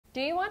Do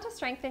you want to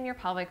strengthen your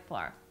pelvic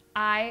floor?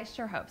 I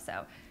sure hope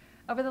so.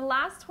 Over the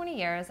last 20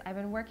 years, I've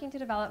been working to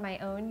develop my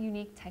own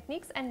unique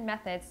techniques and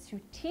methods to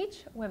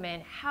teach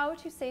women how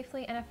to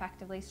safely and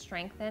effectively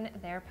strengthen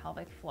their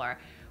pelvic floor,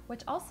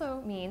 which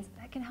also means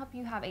that can help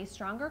you have a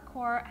stronger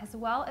core as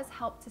well as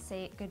help to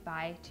say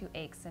goodbye to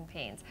aches and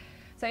pains.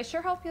 So I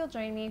sure hope you'll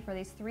join me for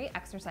these 3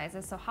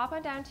 exercises. So hop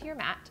on down to your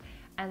mat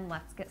and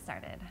let's get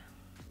started.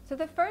 So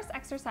the first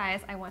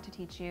exercise I want to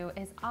teach you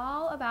is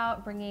all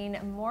about bringing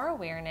more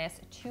awareness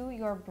to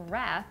your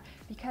breath,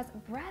 because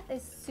breath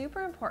is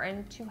super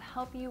important to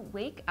help you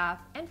wake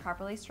up and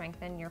properly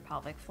strengthen your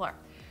pelvic floor.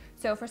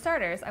 So for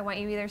starters, I want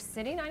you either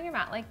sitting on your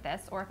mat like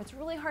this, or if it's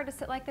really hard to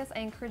sit like this, I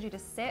encourage you to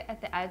sit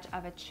at the edge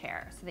of a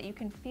chair so that you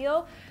can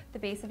feel the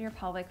base of your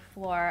pelvic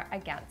floor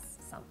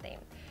against something.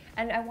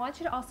 And I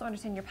want you to also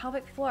understand your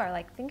pelvic floor,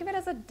 like think of it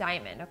as a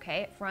diamond,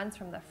 okay? It runs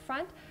from the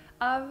front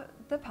of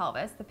the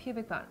pelvis, the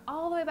pubic bone,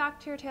 all the way back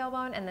to your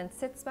tailbone, and then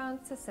sits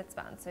bones to sits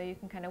bones. So you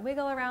can kind of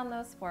wiggle around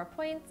those 4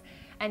 points,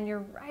 and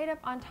you're right up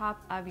on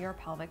top of your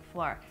pelvic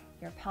floor.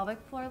 Your pelvic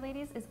floor,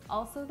 ladies, is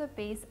also the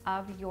base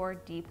of your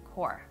deep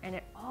core, and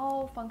it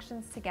all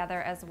functions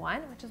together as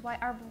one, which is why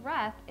our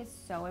breath is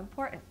so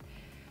important.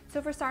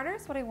 So for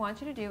starters, what I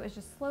want you to do is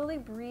just slowly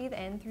breathe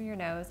in through your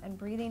nose and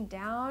breathing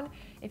down,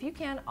 if you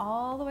can,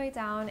 all the way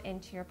down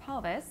into your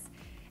pelvis.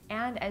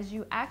 And as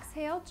you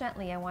exhale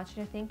gently, I want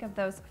you to think of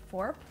those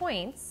 4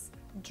 points,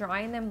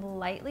 drawing them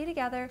lightly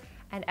together,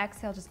 and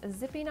exhale, just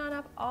zipping on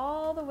up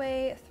all the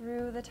way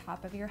through the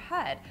top of your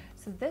head.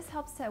 So this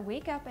helps to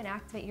wake up and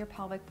activate your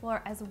pelvic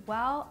floor as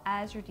well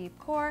as your deep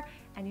core,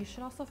 and you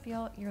should also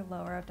feel your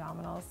lower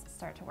abdominals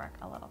start to work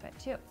a little bit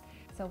too.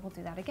 So we'll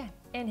do that again.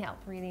 Inhale,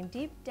 breathing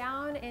deep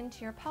down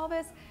into your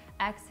pelvis.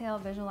 Exhale,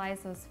 visualize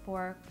those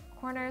 4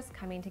 corners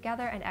coming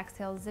together, and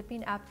exhale,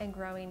 zipping up and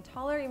growing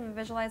taller. Even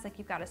visualize like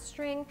you've got a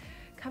string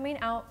coming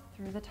out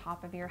through the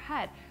top of your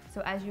head.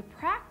 So as you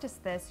practice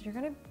this, you're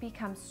gonna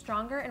become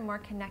stronger and more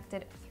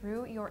connected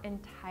through your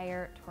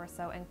entire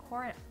torso and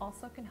core. It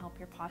also can help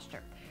your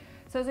posture.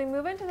 So as we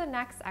move into the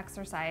next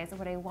exercise,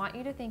 what I want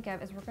you to think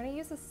of is we're gonna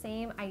use the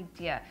same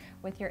idea.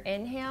 With your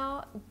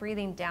inhale,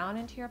 breathing down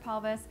into your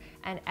pelvis,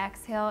 and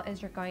exhale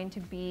is you're going to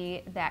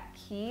be that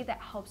key that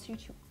helps you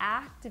to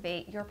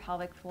activate your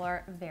pelvic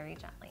floor very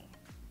gently.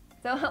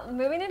 So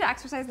moving into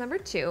exercise number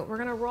 2, we're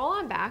gonna roll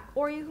on back,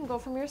 or you can go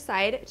from your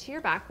side to your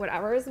back,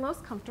 whatever is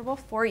most comfortable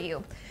for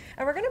you.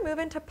 And we're gonna move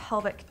into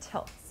pelvic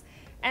tilts.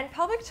 And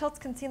pelvic tilts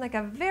can seem like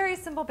a very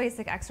simple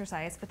basic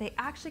exercise, but they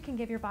actually can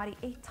give your body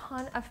a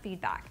ton of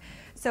feedback.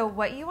 So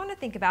what you want to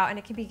think about, and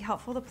it can be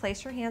helpful to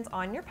place your hands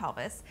on your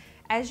pelvis,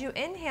 as you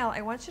inhale,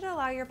 I want you to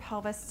allow your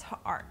pelvis to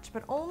arch,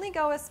 but only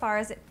go as far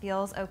as it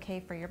feels okay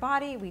for your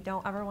body. We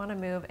don't ever want to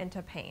move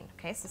into pain,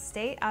 okay? So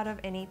stay out of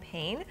any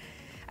pain.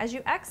 As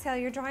you exhale,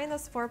 you're drawing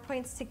those 4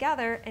 points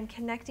together and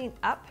connecting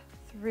up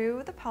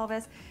through the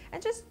pelvis,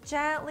 and just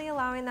gently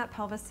allowing that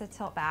pelvis to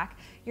tilt back.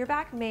 Your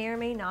back may or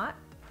may not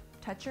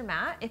touch your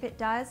mat. If it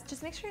does,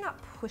 just make sure you're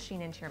not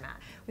pushing into your mat.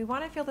 We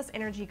want to feel this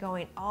energy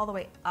going all the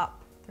way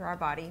up through our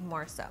body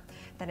more so.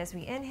 Then as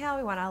we inhale,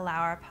 we want to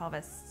allow our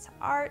pelvis to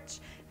arch.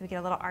 If we get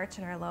a little arch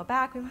in our low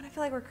back, we want to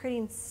feel like we're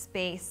creating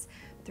space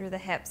through the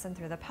hips and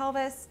through the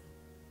pelvis.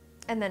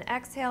 And then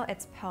exhale,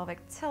 it's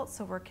pelvic tilt.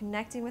 So we're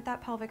connecting with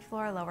that pelvic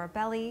floor, lower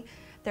belly.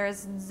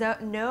 There's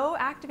no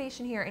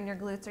activation here in your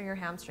glutes or your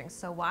hamstrings.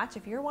 So watch,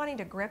 if you're wanting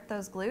to grip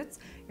those glutes,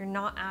 you're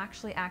not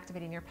actually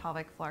activating your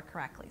pelvic floor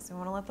correctly. So we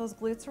want to let those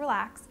glutes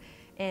relax.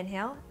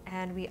 Inhale,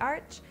 and we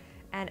arch.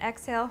 And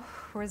exhale,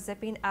 we're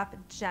zipping up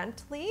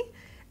gently.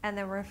 And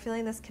then we're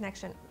feeling this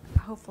connection,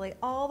 hopefully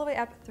all the way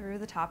up through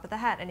the top of the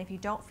head. And if you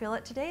don't feel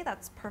it today,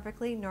 that's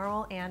perfectly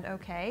normal and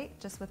okay.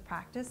 Just with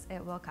practice,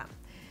 it will come.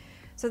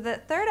 So the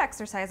third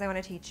exercise I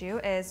want to teach you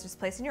is just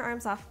placing your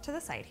arms off to the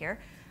side here.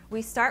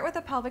 We start with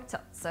a pelvic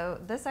tilt. So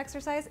this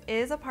exercise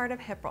is a part of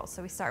hip rolls.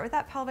 So we start with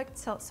that pelvic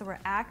tilt. So we're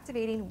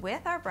activating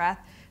with our breath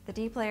the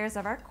deep layers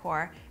of our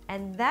core.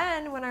 And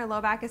then when our low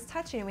back is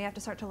touching and we have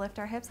to start to lift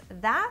our hips,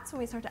 that's when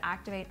we start to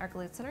activate our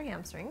glutes and our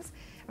hamstrings.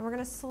 And we're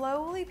going to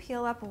slowly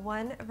peel up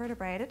 1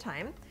 vertebrae at a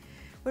time.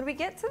 When we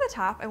get to the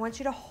top, I want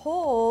you to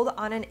hold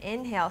on an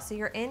inhale. So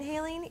you're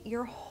inhaling,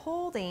 you're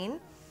holding.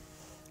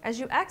 As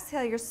you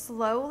exhale, you're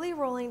slowly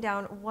rolling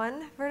down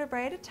 1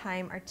 vertebrae at a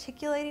time,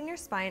 articulating your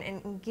spine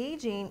and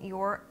engaging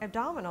your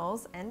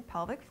abdominals and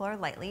pelvic floor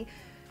lightly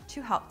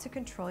to help to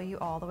control you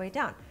all the way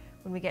down.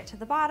 When we get to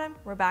the bottom,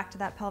 we're back to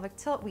that pelvic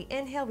tilt. We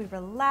inhale, we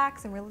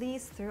relax and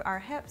release through our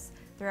hips,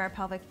 through our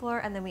pelvic floor,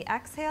 and then we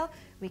exhale,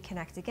 we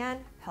connect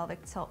again,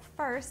 pelvic tilt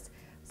first.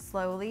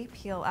 Slowly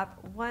peel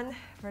up 1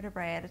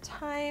 vertebrae at a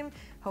time,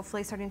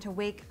 hopefully starting to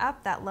wake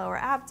up that lower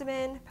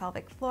abdomen,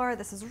 pelvic floor.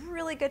 This is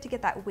really good to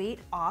get that weight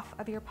off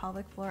of your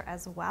pelvic floor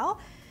as well.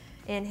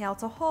 Inhale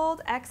to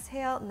hold,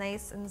 exhale,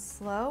 nice and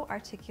slow,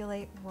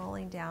 articulate,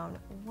 rolling down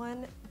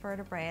 1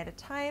 vertebrae at a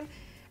time.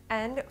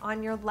 And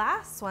on your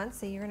last one,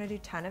 say you're gonna do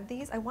 10 of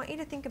these, I want you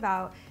to think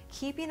about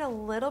keeping a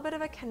little bit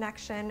of a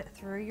connection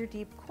through your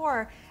deep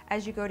core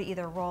as you go to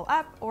either roll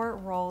up or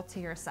roll to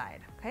your side,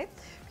 okay?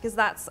 Because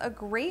that's a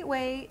great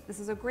way,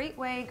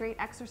 great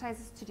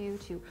exercises to do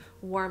to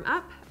warm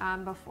up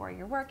before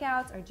your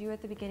workouts or do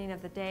at the beginning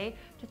of the day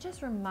to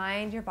just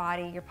remind your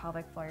body, your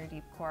pelvic floor, your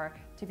deep core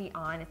to be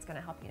on. It's gonna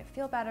help you to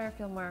feel better,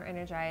 feel more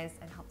energized,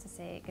 and help to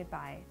say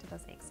goodbye to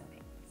those aches and pains.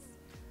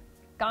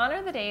 Gone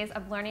are the days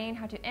of learning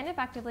how to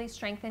ineffectively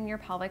strengthen your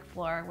pelvic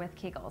floor with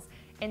Kegels.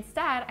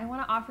 Instead, I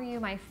want to offer you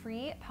my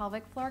free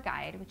pelvic floor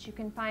guide, which you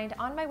can find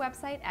on my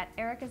website at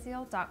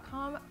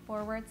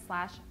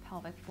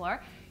ericazeal.com/pelvic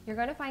floor. You're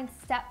going to find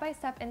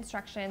step-by-step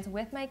instructions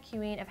with my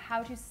cueing of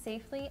how to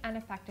safely and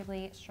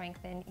effectively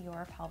strengthen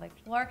your pelvic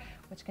floor,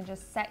 which can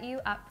just set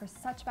you up for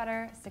such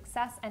better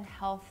success and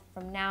health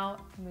from now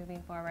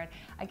moving forward.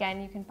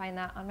 Again, you can find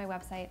that on my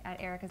website at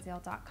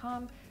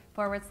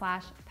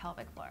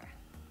ericazeal.com/pelvic floor.